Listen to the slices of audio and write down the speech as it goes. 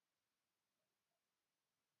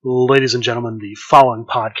Ladies and gentlemen, the following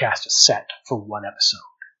podcast is set for one episode.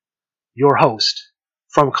 Your host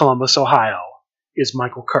from Columbus, Ohio, is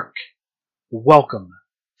Michael Kirk. Welcome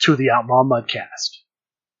to the Outlaw Mudcast.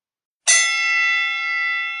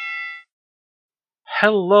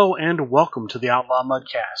 Hello and welcome to the Outlaw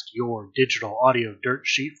Mudcast, your digital audio dirt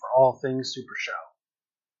sheet for all things Super Show.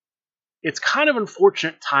 It's kind of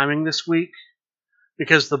unfortunate timing this week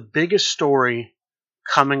because the biggest story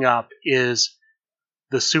coming up is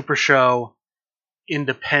the Super Show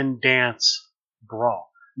Independence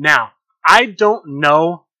Brawl. Now, I don't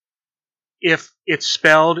know if it's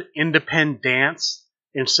spelled Independence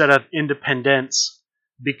instead of Independence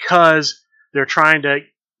because they're trying to,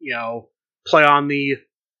 play on the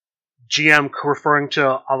GM referring to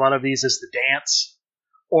a lot of these as the dance,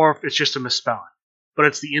 or if it's just a misspelling. But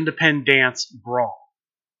it's the Independence Brawl.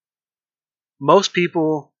 Most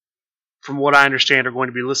people, from what I understand, are going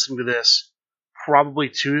to be listening to this probably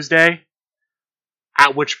Tuesday,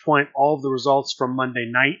 at which point all of the results from Monday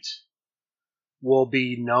night will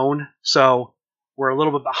be known. So we're a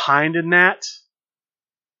little bit behind in that.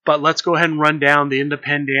 But let's go ahead and run down the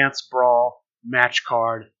Independence Brawl match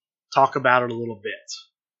card, talk about it a little bit.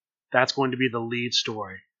 That's going to be the lead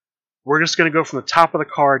story. We're just going to go from the top of the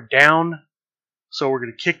card down. So we're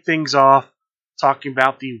going to kick things off talking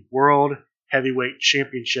about the World Heavyweight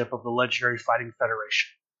Championship of the Legendary Fighting Federation.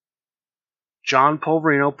 John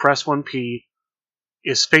Polverino, Press 1P,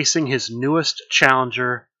 is facing his newest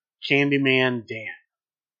challenger, Candyman Dan.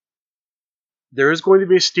 There is going to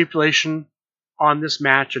be a stipulation on this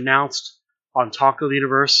match announced on Talk of the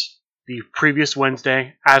Universe the previous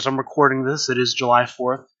Wednesday. As I'm recording this, it is July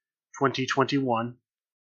 4th, 2021.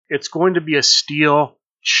 It's going to be a steel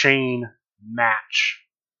chain match.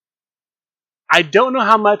 I don't know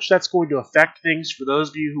how much that's going to affect things for those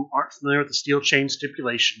of you who aren't familiar with the steel chain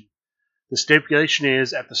stipulation. The stipulation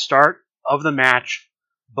is, at the start of the match,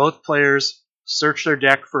 both players search their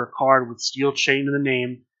deck for a card with steel chain in the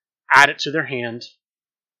name, add it to their hand.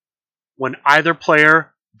 When either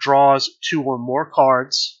player draws two or more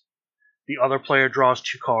cards, the other player draws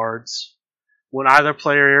two cards. When either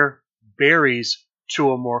player buries two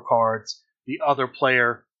or more cards, the other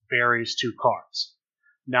player buries two cards.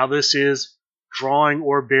 Now this is drawing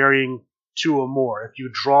or burying two or more. If you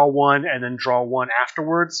draw one and then draw one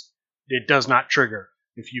afterwards, it does not trigger.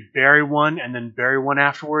 If you bury one and then bury one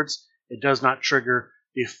afterwards, it does not trigger.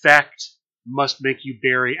 The effect must make you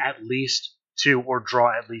bury at least two or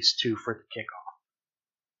draw at least two for the kickoff.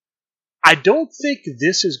 I don't think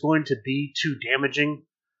this is going to be too damaging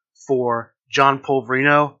for John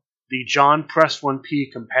Polverino. The John Press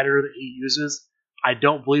 1P competitor that he uses, I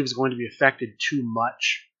don't believe is going to be affected too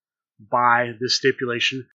much by this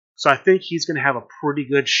stipulation. So I think he's going to have a pretty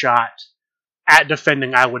good shot at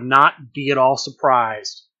defending. I would not be at all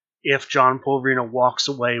surprised if John Polverino walks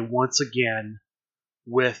away once again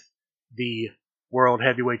with the World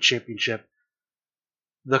Heavyweight Championship.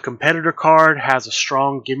 The competitor card has a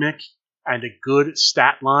strong gimmick and a good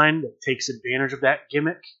stat line that takes advantage of that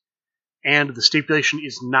gimmick, and the stipulation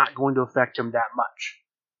is not going to affect him that much.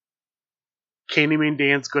 Candyman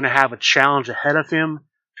Dan's going to have a challenge ahead of him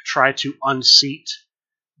to try to unseat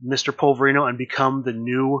Mr. Polverino and become the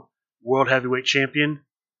new World Heavyweight Champion.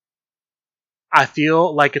 I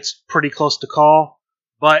feel like it's pretty close to call,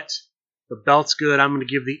 but the belt's good. I'm going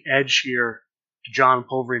to give the edge here to John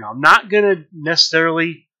Polverino. I'm not going to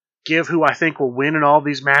necessarily give who I think will win in all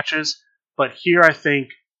these matches, but here I think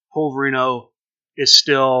Polverino is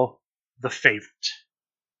still the favorite.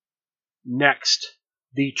 Next,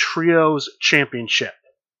 the Trios Championship.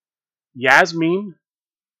 Yasmin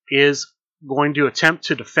is going to attempt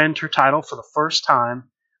to defend her title for the first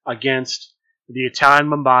time against the Italian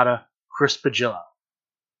Mambata, Chris Pagillo.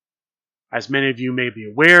 As many of you may be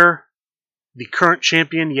aware, the current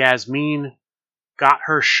champion, Yasmin, got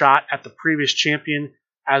her shot at the previous champion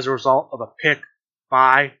as a result of a pick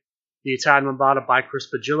by the Italian Mambata by Chris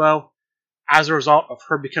Pagillo. As a result of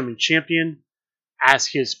her becoming champion, as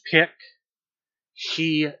his pick,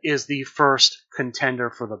 he is the first contender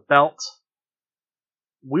for the belt.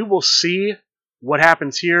 We will see what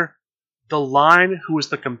happens here. The Line, who is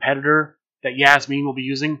the competitor that Yasmin will be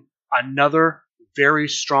using, another very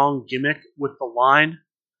strong gimmick with the Line.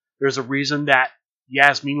 There's a reason that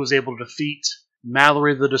Yasmin was able to defeat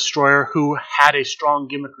Mallory the Destroyer, who had a strong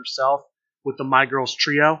gimmick herself with the My Girls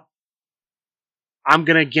Trio. I'm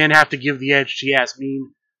going to again have to give the edge to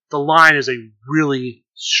Yasmin. The Line is a really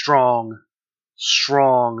strong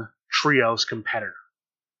trios competitor.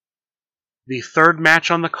 The third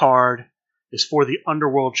match on the card is for the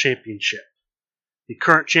Underworld Championship. The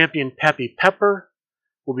current champion, Peppy Pepper,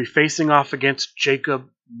 will be facing off against Jacob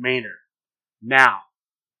Maynard. Now,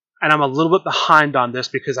 and I'm a little bit behind on this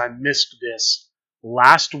because I missed this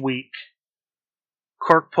last week.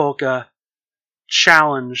 Kirk Polka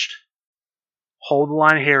challenged Hold the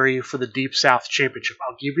Line Harry for the Deep South Championship.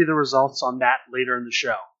 I'll give you the results on that later in the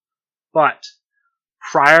show. But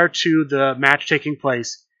prior to the match taking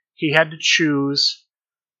place, he had to choose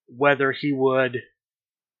whether he would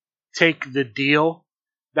take the deal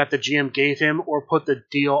that the GM gave him or put the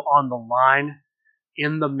deal on the line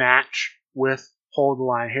in the match with Hold the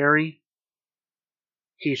Line Harry.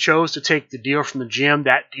 He chose to take the deal from the GM.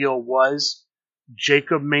 That deal was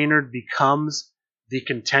Jacob Maynard becomes the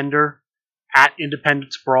contender at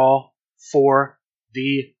Independence Brawl for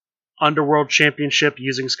the Underworld Championship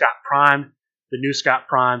using Scott Prime, the new Scott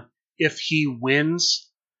Prime. If he wins,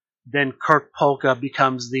 then Kirk Polka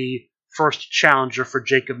becomes the first challenger for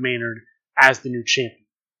Jacob Maynard as the new champion.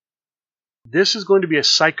 This is going to be a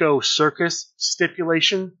Psycho Circus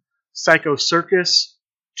stipulation. Psycho Circus,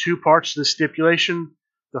 2 parts to the stipulation.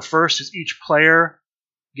 The first is each player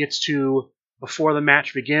gets to, before the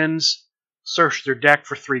match begins, search their deck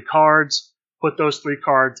for 3 cards, put those 3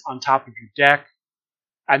 cards on top of your deck,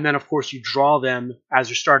 and then, of course, you draw them as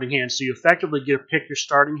your starting hand. So you effectively get to pick your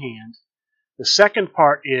starting hand. The second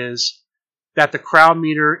part is that the crowd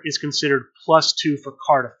meter is considered +2 for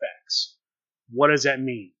card effects. What does that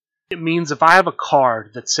mean? It means if I have a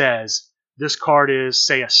card that says this card is,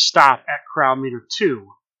 say, a stop at crowd meter 2,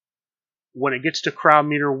 when it gets to crowd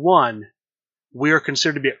meter 1, we are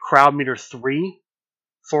considered to be at crowd meter 3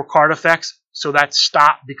 for card effects, so that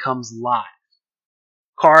stop becomes live.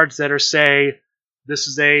 Cards that are, say, this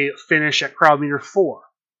is a finish at crowd meter 4.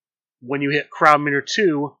 When you hit crowd meter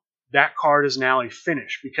 2, that card is now a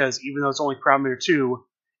finish, because even though it's only crowd meter 2,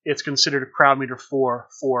 it's considered a crowd meter 4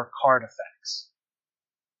 for card effects.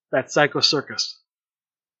 That's Psycho Circus.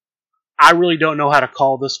 I really don't know how to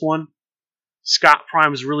call this one. Scott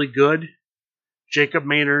Prime is really good. Jacob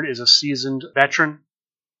Maynard is a seasoned veteran.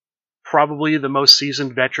 Probably the most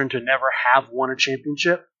seasoned veteran to never have won a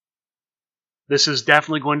championship. This is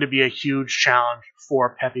definitely going to be a huge challenge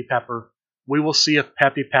for Peppy Pepper. We will see if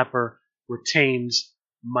Peppy Pepper retains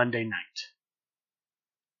Monday night.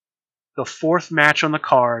 The 4th match on the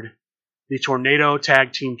card, the Tornado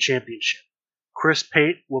Tag Team Championship. Chris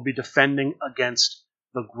Pate will be defending against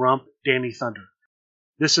the Grump Danny Thunder.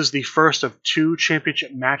 This is the first of 2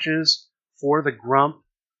 championship matches for the Grump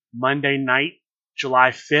Monday night, July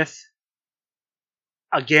 5th.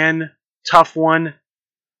 Again, tough one.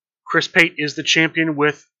 Chris Pate is the champion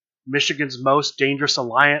with Michigan's Most Dangerous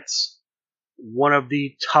Alliance, one of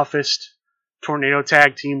the toughest tornado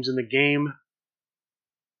tag teams in the game.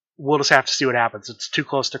 We'll just have to see what happens. It's too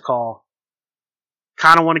close to call.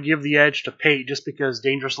 Kind of want to give the edge to Pate just because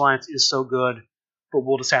Dangerous Alliance is so good, but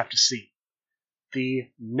we'll just have to see. The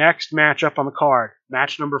next match up on the card,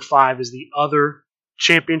 match number 5, is the other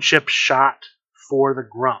championship shot for the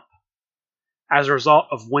Grump. As a result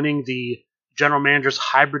of winning the General Manager's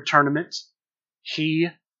Hybrid Tournament, he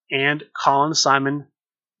and Colin Simon,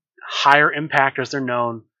 Higher Impact as they're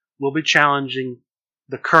known, will be challenging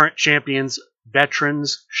the current champions,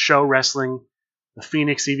 Veterans Show Wrestling, the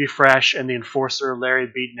Phoenix Evie Fresh, and the Enforcer Larry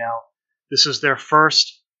Beadnell. This is their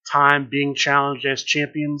first time being challenged as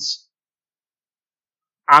champions.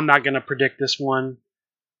 I'm not going to predict this one.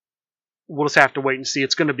 We'll just have to wait and see.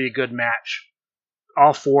 It's going to be a good match.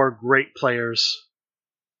 All 4 great players.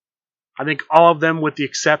 I think all of them, with the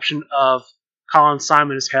exception of Colin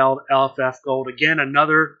Simon, has held LFF Gold. Again,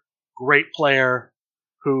 another great player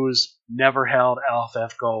who's never held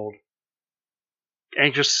LFF Gold.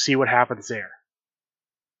 Anxious to see what happens there.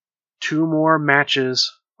 2 more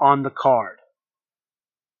matches on the card.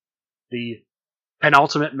 The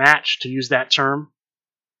penultimate match, to use that term,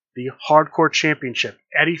 the Hardcore Championship.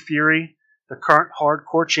 Eddie Fury, the current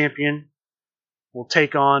Hardcore Champion, will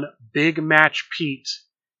take on Big Match Pete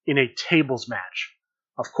in a tables match.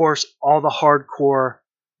 Of course, all the Hardcore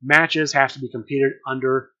matches have to be competed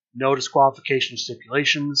under no disqualification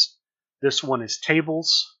stipulations. This one is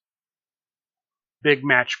tables. Big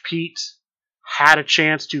Match Pete had a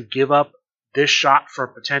chance to give up this shot for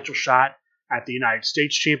a potential shot at the United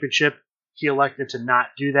States Championship. He elected to not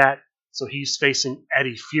do that, so he's facing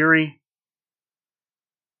Eddie Fury.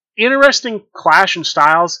 Interesting clash in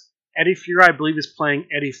styles. Eddie Fury, I believe, is playing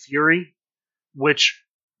Eddie Fury, which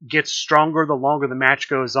gets stronger the longer the match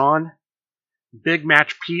goes on. Big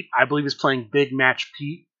Match Pete, I believe, is playing Big Match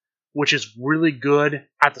Pete, which is really good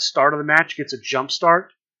at the start of the match, gets a jump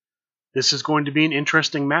start. This is going to be an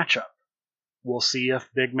interesting matchup. We'll see if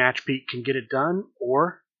Big Match Pete can get it done,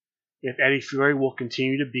 or if Eddie Fury will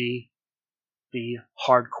continue to be the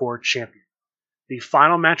Hardcore Champion. the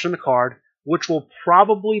final match on the card, which will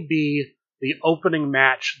probably be the opening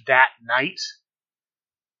match that night.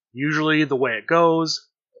 Usually the way it goes,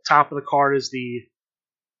 the top of the card is the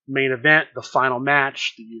main event, the final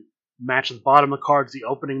match, the match at the bottom of the card is the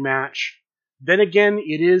opening match. Then again,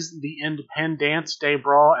 it is the Independence Day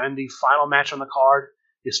Brawl, and the final match on the card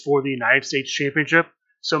is for the United States Championship,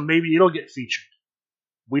 so maybe it'll get featured.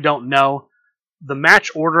 We don't know. The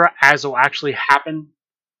match order as it will actually happen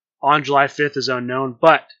on July 5th is unknown,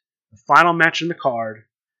 but the final match in the card,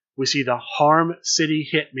 we see the Harm City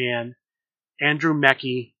Hitman, Andrew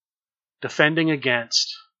Mecki, defending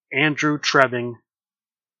against Andrew Trebbing,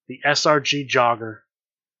 the SRG Jogger.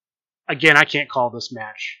 Again, I can't call this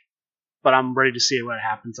match, but I'm ready to see what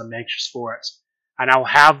happens. I'm anxious for it. And I'll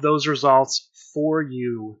have those results for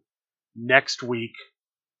you next week,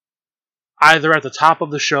 either at the top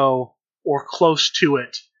of the show or close to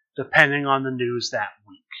it, depending on the news that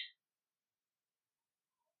week.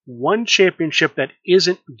 One championship that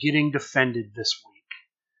isn't getting defended this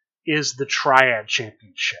week is the Triad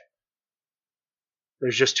Championship.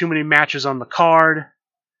 There's just too many matches on the card.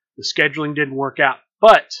 The scheduling didn't work out,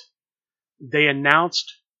 but they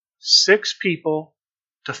announced 6 people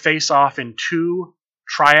to face off in 2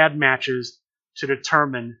 Triad matches to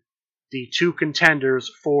determine the 2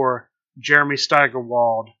 contenders for Jeremy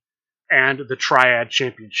Steigerwald and the Triad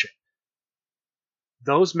Championship.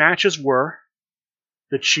 Those matches were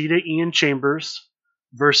the Cheetah Ian Chambers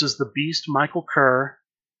versus the Beast Michael Kerr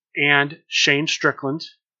and Shane Strickland,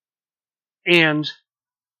 and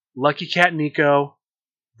Lucky Cat Nico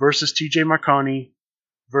versus TJ Marconi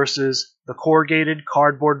versus the corrugated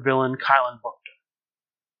cardboard villain Kylan Booker.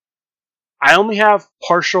 I only have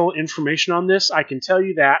partial information on this. I can tell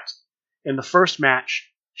you that in the first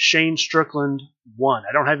match, Shane Strickland won.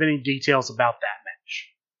 I don't have any details about that match.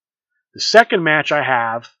 The second match I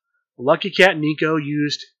have, Lucky Cat Nico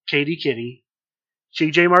used Katie Kitty,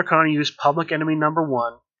 TJ Marconi used Public Enemy number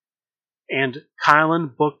 1, and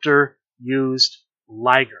Kylan Booker used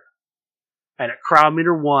Liger. And at Crowd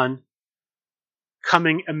Meter 1,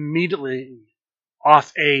 coming immediately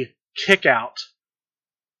off a kick-out,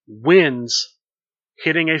 wins,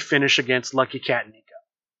 hitting a finish against Lucky Cat Nico.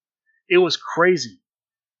 It was crazy.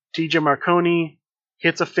 TJ Marconi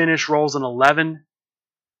hits a finish, rolls an 11.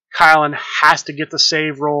 Kylan has to get the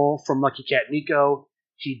save roll from Lucky Cat Nico.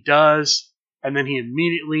 He does, and then he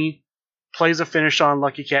immediately plays a finish on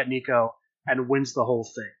Lucky Cat Nico and wins the whole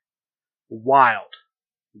thing.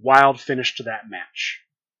 Wild finish to that match.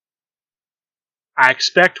 I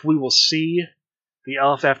expect we will see the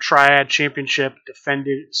LFF Triad Championship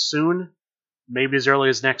defended soon, maybe as early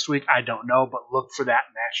as next week, I don't know, but look for that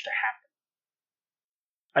match to happen.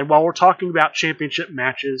 And while we're talking about championship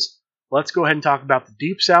matches, let's go ahead and talk about the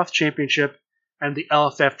Deep South Championship and the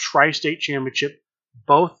LFF Tri-State Championship.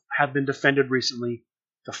 Both have been defended recently.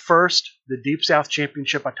 The first, the Deep South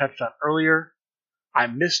Championship, I touched on earlier. I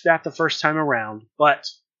missed that the first time around, but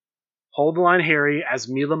Hold the Line Harry as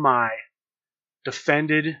Mila Mai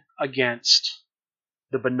defended against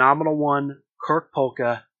the Phenomenal One, Kirk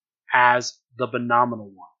Polka, as the Phenomenal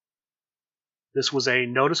One. This was a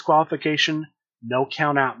no disqualification, no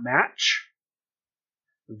count out match.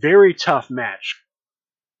 Very tough match.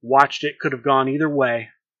 Watched it, could have gone either way.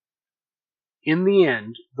 In the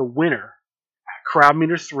end, the winner at Crowd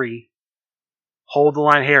Meter 3, Hold the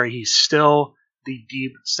Line Harry. He's still the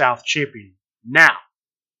Deep South champion. Now,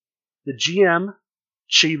 the GM,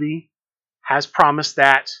 Chibi, has promised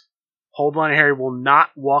that Hold the Line Harry will not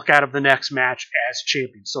walk out of the next match as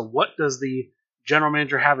champion. So what does the general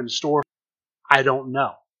manager have in store? I don't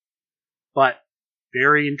know. But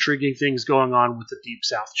very intriguing things going on with the Deep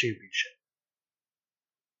South Championship.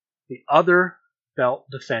 The other belt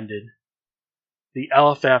defended, the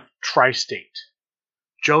LFF Tri-State.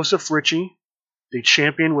 Joseph Ritchie, the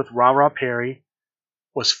champion with Rah Rah Perry,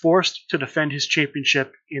 was forced to defend his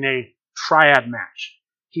championship in a triad match.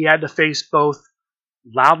 He had to face both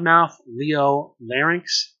Loudmouth Leo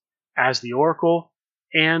Larynx as the Oracle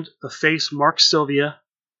and the face Mark Sylvia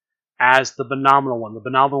as the Phenomenal One. The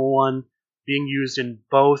Phenomenal One being used in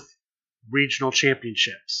both regional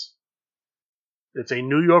championships. It's a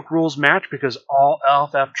New York rules match because all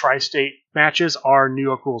LFF Tri-State matches are New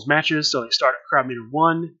York rules matches. So they start at Crowd Meter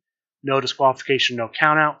 1, no disqualification, no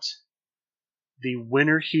countout. The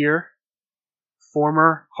winner here,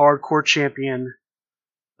 former hardcore champion,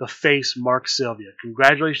 the face Mark Sylvia.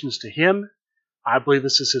 Congratulations to him. I believe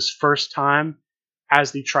this is his first time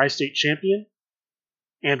as the Tri-State champion.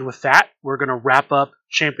 And with that, we're going to wrap up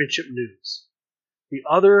championship news. The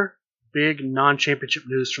other big non-championship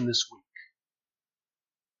news from this week.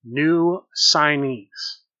 New signees.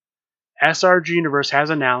 SRG Universe has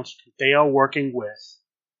announced that they are working with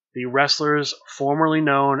the wrestlers formerly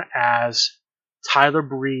known as Tyler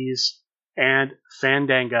Breeze and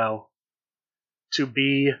Fandango to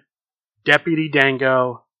be Deputy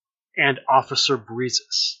Dango and Officer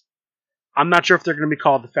Breezes. I'm not sure if they're going to be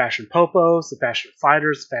called the Fashion Popos, the Fashion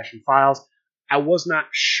Fighters, the Fashion Files. I was not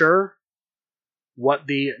sure what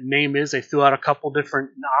the name is. They threw out a couple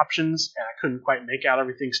different options, and I couldn't quite make out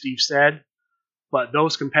everything Steve said. But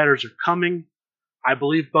those competitors are coming, I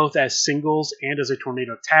believe, both as singles and as a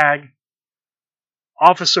tornado tag.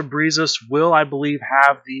 Officer Breezes will, I believe,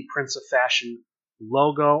 have the Prince of Fashion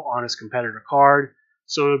logo on his competitor card,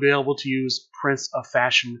 so he'll be able to use Prince of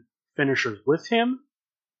Fashion finishers with him.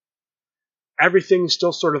 Everything's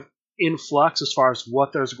still sort of in flux as far as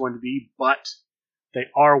what those are going to be, but they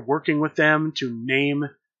are working with them to name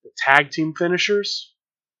the tag team finishers.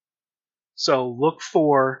 So look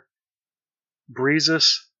for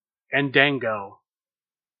Breezes and Dango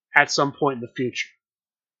at some point in the future.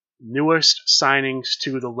 Newest signings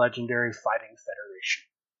to the Legendary Fighting Federation.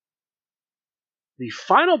 The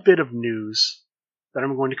final bit of news that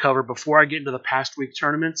I'm going to cover before I get into the past week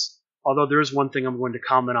tournaments, although there is one thing I'm going to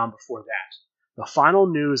comment on before that. The final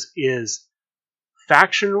news is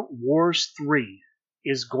Faction Wars 3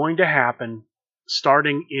 is going to happen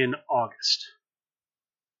starting in August.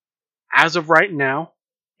 As of right now,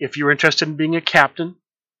 if you're interested in being a captain,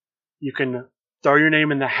 you can throw your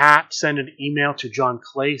name in the hat, send an email to John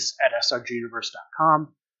Clace at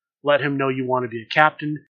srguniverse.com. Let him know you want to be a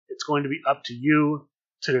captain. It's going to be up to you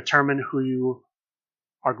to determine who you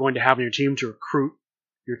are going to have on your team to recruit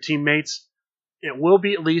your teammates. It will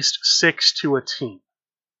be at least 6 to a team.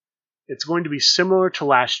 It's going to be similar to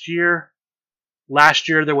last year. Last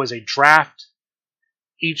year there was a draft.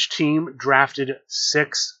 Each team drafted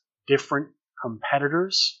 6 different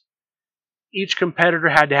competitors. Each competitor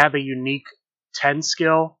had to have a unique 10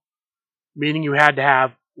 skill, meaning you had to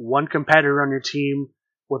have one competitor on your team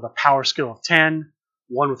with a power skill of 10,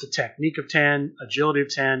 one with a technique of 10, agility of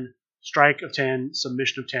 10, strike of 10,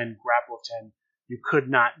 submission of 10, grapple of 10. You could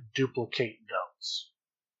not duplicate those.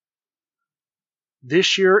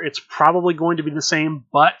 This year it's probably going to be the same,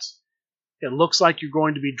 but it looks like you're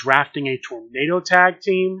going to be drafting a tornado tag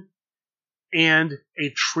team and a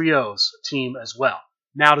trios team as well.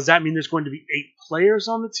 Now, does that mean there's going to be 8 players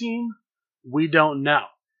on the team? We don't know.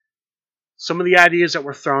 Some of the ideas that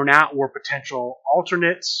were thrown out were potential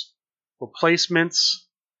alternates, replacements.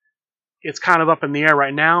 It's kind of up in the air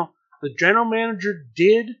right now. The general manager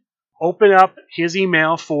did open up his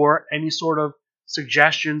email for any sort of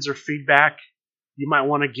suggestions or feedback you might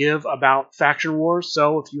want to give about Faction Wars.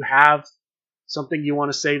 So if you have something you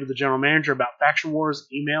want to say to the general manager about Faction Wars,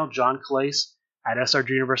 email John Clace at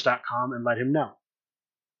srguniverse.com and let him know.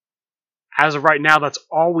 As of right now, that's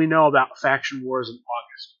all we know about Faction Wars in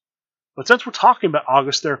August. But since we're talking about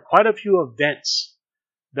August, there are quite a few events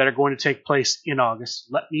that are going to take place in August.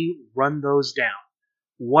 Let me run those down.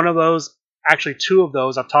 One of those, actually 2 of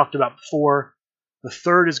those I've talked about before. The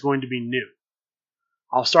third is going to be new.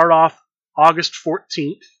 I'll start off August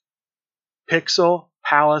 14th, Pixel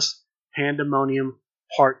Palace Pandemonium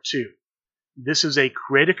Part 2. This is a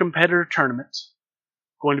creative competitor tournament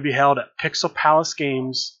going to be held at Pixel Palace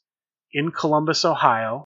Games in Columbus,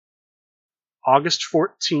 Ohio, August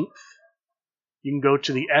 14th. You can go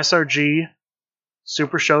to the SRG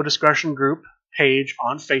Super Show Discussion Group page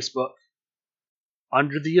on Facebook.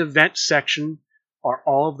 Under the event section are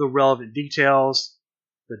all of the relevant details,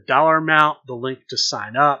 the dollar amount, the link to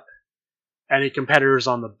sign up, any competitors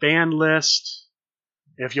on the ban list,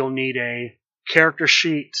 if you'll need a character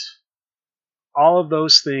sheet. All of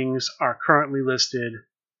those things are currently listed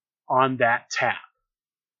on that tab.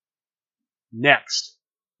 Next,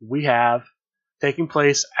 we have, taking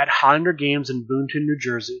place at Highlander Games in Boonton, New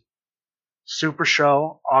Jersey, Super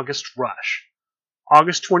Show August Rush.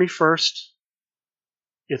 August 21st,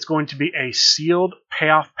 it's going to be a sealed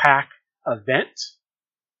payoff pack event.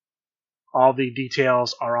 All the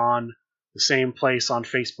details are on the same place on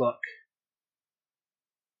Facebook.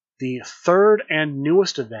 The third and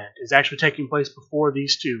newest event is actually taking place before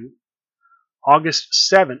these 2. August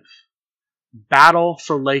 7th, Battle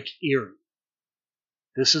for Lake Erie.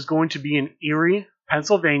 This is going to be in Erie,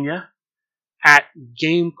 Pennsylvania, at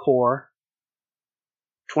Game Corps,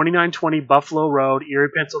 2920 Buffalo Road, Erie,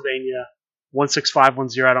 Pennsylvania,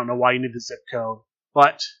 16510. I don't know why you need the zip code,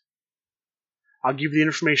 but I'll give you the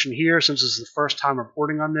information here since this is the first time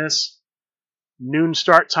reporting on this. Noon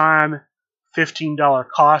start time, $15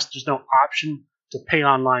 cost. There's no option to pay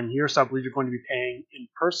online here, so I believe you're going to be paying in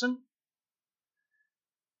person.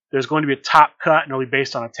 There's going to be a top cut, and it'll be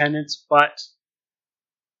based on attendance, but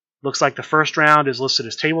Looks like the first round is listed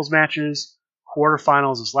as tables matches,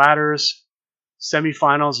 quarterfinals as ladders,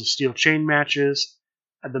 semifinals as steel chain matches,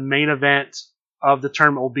 and the main event of the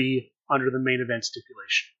tournament will be under the main event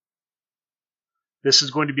stipulation. This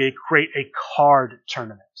is going to be a card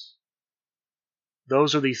tournament.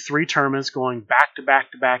 Those are the 3 tournaments going back to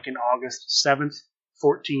back to back in August 7th,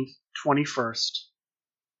 14th, 21st.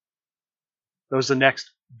 Those are the next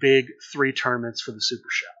big 3 tournaments for the Super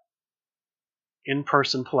Show.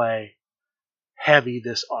 In-person play, heavy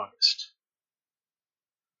this August.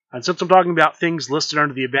 And since I'm talking about things listed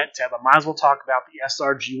under the event tab, I might as well talk about the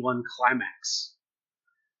SRG1 Climax.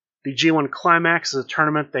 The G1 Climax is a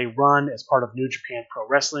tournament they run as part of New Japan Pro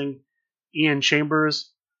Wrestling. Ian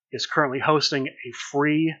Chambers is currently hosting a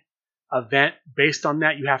free event. Based on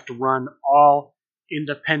that, you have to run all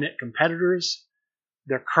independent competitors.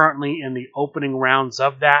 They're currently in the opening rounds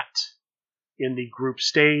of that in the group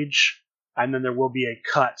stage, and then there will be a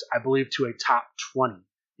cut, I believe, to a top 20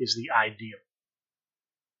 is the ideal.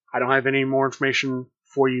 I don't have any more information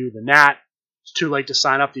for you than that. It's too late to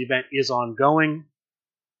sign up. The event is ongoing.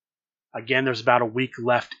 Again, there's about a week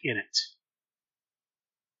left in it.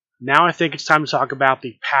 Now I think it's time to talk about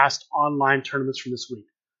the past online tournaments from this week.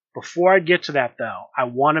 Before I get to that, though, I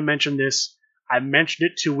want to mention this. I mentioned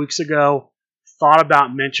it 2 weeks ago, thought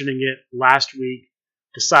about mentioning it last week,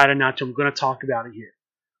 decided not to. I'm going to talk about it here.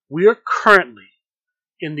 We are currently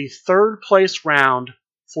in the 3rd place round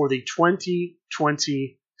for the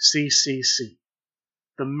 2020 CCC.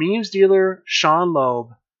 The memes dealer, Sean Loeb,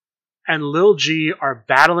 and Lil G are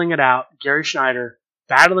battling it out, Gary Schneider,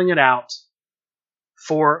 battling it out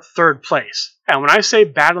for 3rd place. And when I say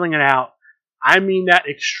battling it out, I mean that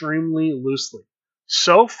extremely loosely.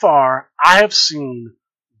 So far, I have seen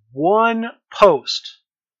 1 post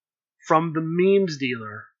from the memes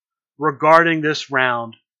dealer regarding this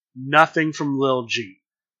round, nothing from Lil G.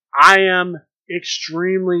 I am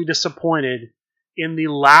extremely disappointed in the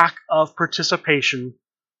lack of participation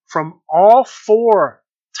from all 4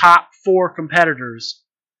 top 4 competitors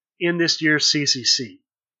in this year's CCC.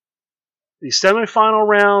 The semifinal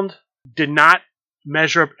round did not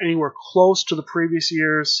measure up anywhere close to the previous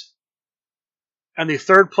years. And the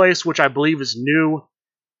 3rd place, which I believe is new,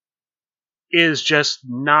 is just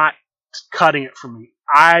not cutting it for me.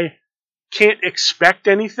 I can't expect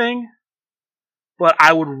anything, but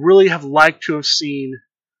I would really have liked to have seen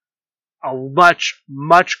a much,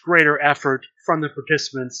 much greater effort from the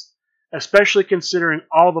participants, especially considering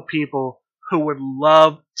all the people who would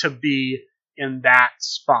love to be in that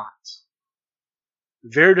spot.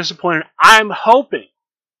 Very disappointed. I'm hoping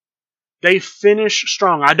they finish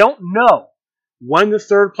strong. I don't know when the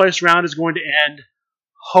 3rd place round is going to end.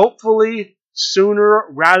 Hopefully sooner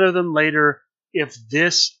rather than later if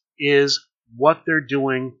this is what they're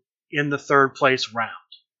doing in the 3rd place round.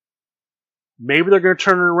 Maybe they're going to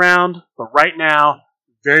turn it around, but right now,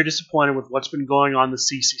 very disappointed with what's been going on in the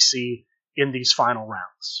CCC in these final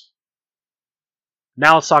rounds.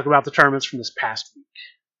 Now let's talk about the tournaments from this past week.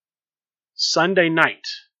 Sunday night,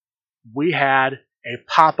 we had a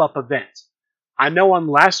pop-up event. I know on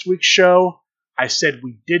last week's show, I said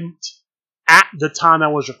we didn't. At the time I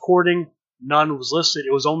was recording, none was listed.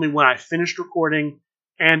 It was only when I finished recording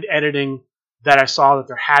and editing that I saw that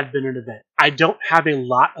there had been an event. I don't have a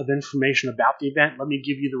lot of information about the event. Let me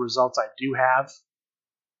give you the results I do have.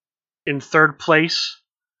 In 3rd place,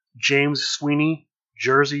 James Sweeney,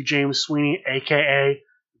 Jersey James Sweeney, a.k.a.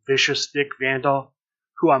 Vicious Dick Vandal,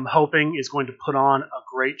 who I'm hoping is going to put on a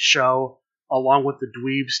great show along with the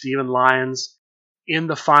dweeb Steven Lyons in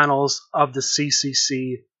the finals of the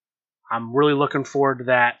CCC. I'm really looking forward to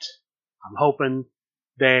that. I'm hoping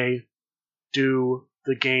they do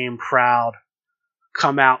the game proud,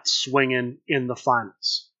 come out swinging in the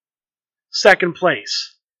finals. 2nd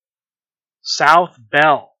place, South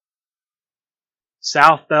Bell.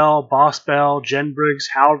 South Bell, Boss Bell, Jen Briggs,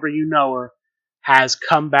 however you know her, has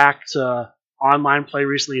come back to online play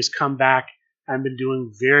recently, has come back and been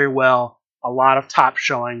doing very well. A lot of top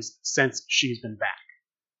showings since she's been back.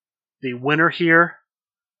 The winner here,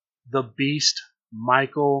 the Beast,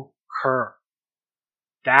 Michael Kerr.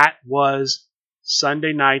 That was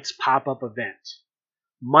Sunday night's pop-up event.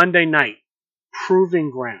 Monday night,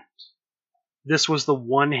 Proving Ground. This was the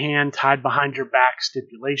one hand tied behind your back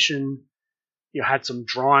stipulation. You had some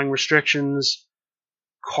drawing restrictions,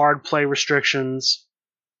 card play restrictions.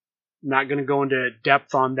 I'm not going to go into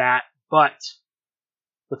depth on that, but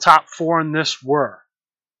the top 4 in this were,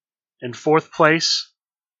 in 4th place,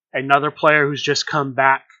 another player who's just come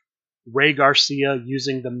back, Ray Garcia,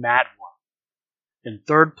 using the Mad One. In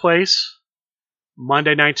 3rd place,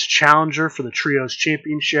 Monday night's challenger for the Trios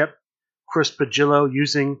Championship, Chris Pagillo,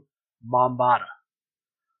 using Mombada.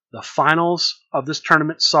 The finals of this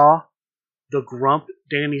tournament saw the Grump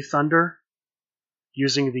Danny Thunder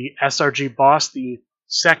using the SRG Boss, the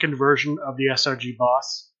second version of the SRG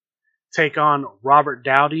Boss, take on Robert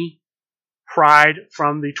Dowdy, Pride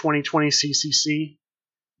from the 2020 CCC,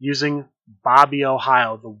 using Bobby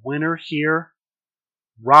Ohio. The winner here,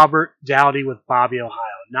 Robert Dowdy with Bobby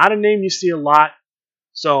Ohio. Not a name you see a lot,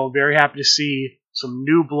 so very happy to see some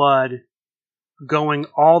new blood going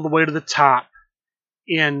all the way to the top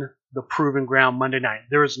in the Proving Ground Monday night.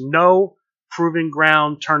 There is no Proving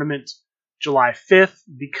Ground tournament July 5th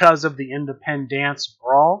because of the Independence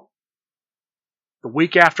Brawl. The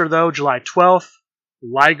week after, though, July 12th,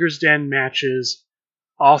 Liger's Den matches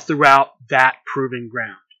all throughout that Proving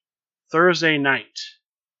Ground. Thursday night,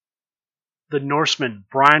 the Norseman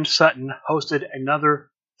Brian Sutton hosted another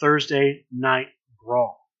Thursday night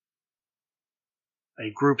brawl. A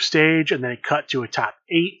group stage and then a cut to a top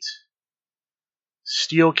 8.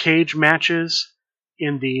 Steel cage matches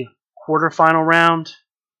in the quarterfinal round.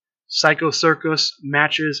 Psycho Circus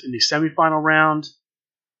matches in the semifinal round.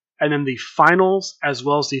 And then the finals, as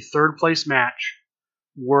well as the third place match,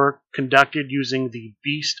 were conducted using the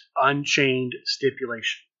Beast Unchained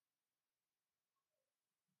stipulation.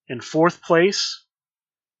 In fourth place,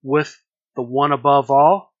 with the one above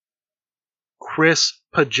all, Chris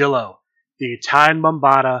Pagillo, the Italian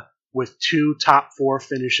Mombada, with 2 top 4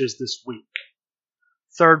 finishes this week.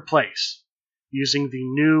 Third place, using the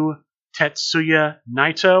new Tetsuya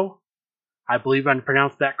Naito, I believe I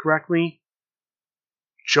pronounced that correctly,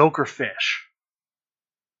 Jokerfish.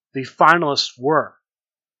 The finalists were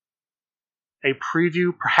a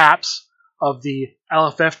preview, perhaps, of the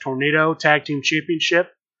LFF Tornado Tag Team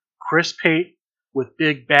Championship, Chris Pate with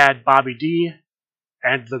Big Bad Bobby D,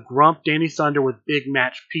 and the Grump Danny Thunder with Big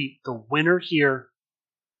Match Pete. The winner here,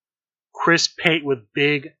 Chris Pate with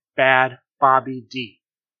Big Bad Bobby D.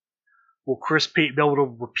 Will Chris Pate be able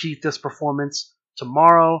to repeat this performance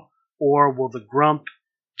tomorrow, or will the Grump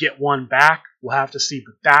get one back? We'll have to see,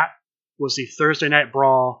 but that was the Thursday night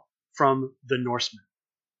brawl from the Norseman.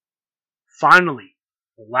 Finally,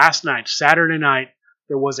 last night, Saturday night,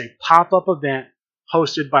 there was a pop-up event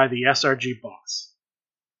hosted by the SRG Boss.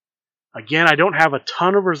 Again, I don't have a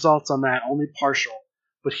ton of results on that, only partial,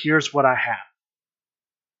 but here's what I have.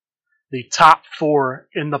 The top 4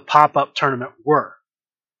 in the pop-up tournament were,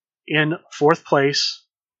 in fourth place,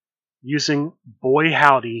 using Boy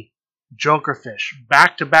Howdy, Jokerfish.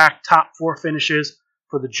 Back-to-back top 4 finishes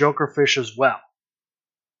for the Jokerfish as well.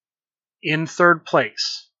 In third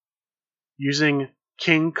place, using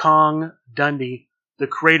King Kong Dundee, the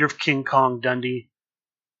creator of King Kong Dundee,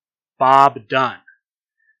 Bob Dunn.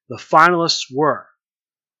 The finalists were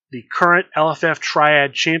the current LFF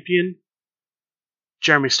Triad champion,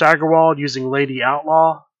 Jeremy Steigerwald, using Lady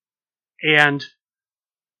Outlaw, and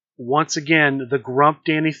once again, the Grump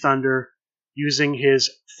Danny Thunder, using his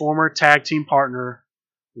former tag team partner,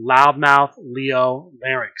 Loudmouth Leo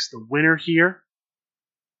Larynx. The winner here,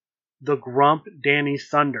 the Grump Danny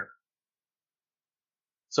Thunder.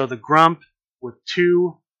 So the Grump with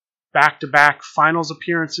 2 back-to-back finals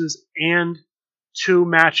appearances and 2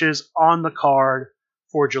 matches on the card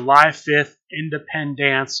for July 5th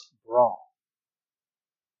Independence Brawl.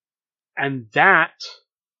 And that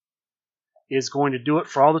is going to do it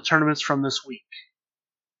for all the tournaments from this week.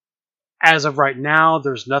 As of right now,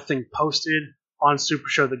 there's nothing posted on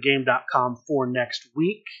SuperShowTheGame.com for next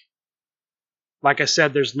week. Like I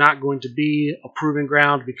said, there's not going to be a Proving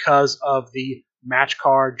Ground because of the match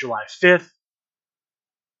card July 5th.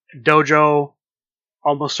 Dojo,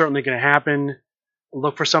 almost certainly going to happen.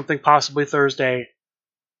 Look for something possibly Thursday,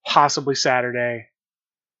 possibly Saturday.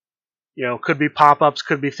 You know, could be pop-ups,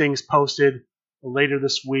 could be things posted later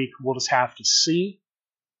this week. We'll just have to see.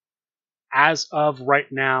 As of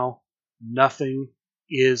right now, nothing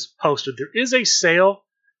is posted. There is a sale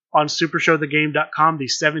on SuperShowTheGame.com, the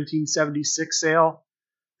 1776 sale.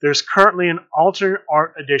 There's currently an alternate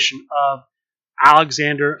art edition of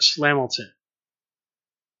Alexander Slamilton.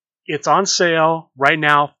 It's on sale right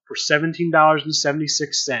now for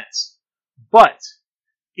 $17.76. But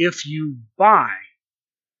if you buy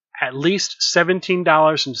at least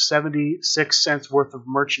 $17.76 worth of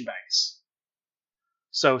merchandise,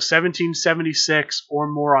 so $17.76 or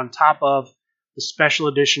more on top of the special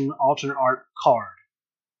edition alternate art card,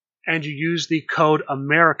 and you use the code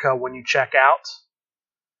America when you check out,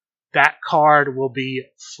 that card will be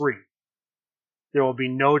free. There will be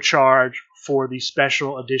no charge for the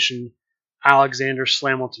special edition Alexander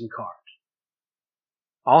Slamilton card.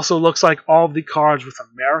 Also looks like all of the cards with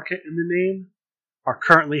America in the name are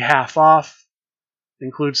currently half off.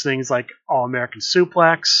 Includes things like All-American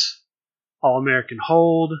Suplex, All-American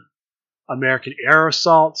Hold, American Air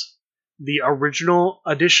Assault. The original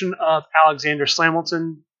edition of Alexander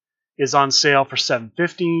Slamilton is on sale for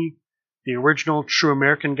 $7.50. The original True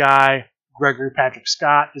American Guy, Gregory Patrick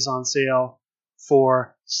Scott, is on sale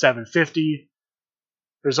for $7.50.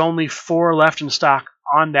 There's only 4 left in stock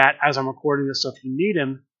on that as I'm recording this, so if you need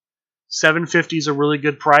him, $7.50 is a really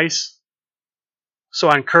good price. So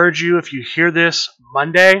I encourage you, if you hear this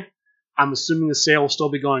Monday, I'm assuming the sale will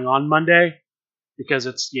still be going on Monday because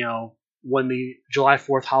it's, when the July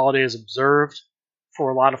 4th holiday is observed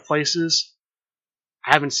for a lot of places.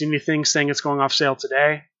 I haven't seen anything saying it's going off sale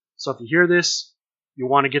today. So if you hear this, you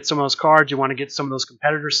want to get some of those cards, you want to get some of those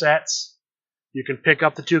competitor sets, you can pick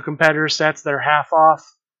up the 2 competitor sets that are half off,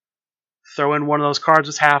 throw in one of those cards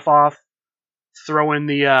that's half off, throw in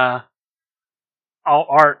the All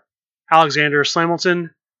Art Alexander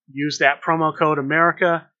Slamilton, use that promo code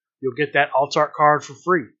America, you'll get that Alt Art card for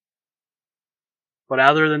free. But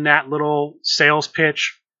other than that little sales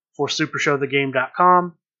pitch for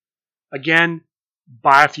SuperShowTheGame.com, again,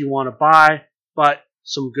 buy if you want to buy, but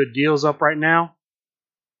some good deals up right now.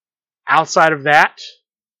 Outside of that,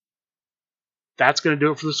 that's going to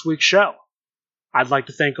do it for this week's show. I'd like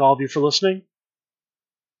to thank all of you for listening,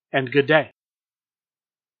 and good day.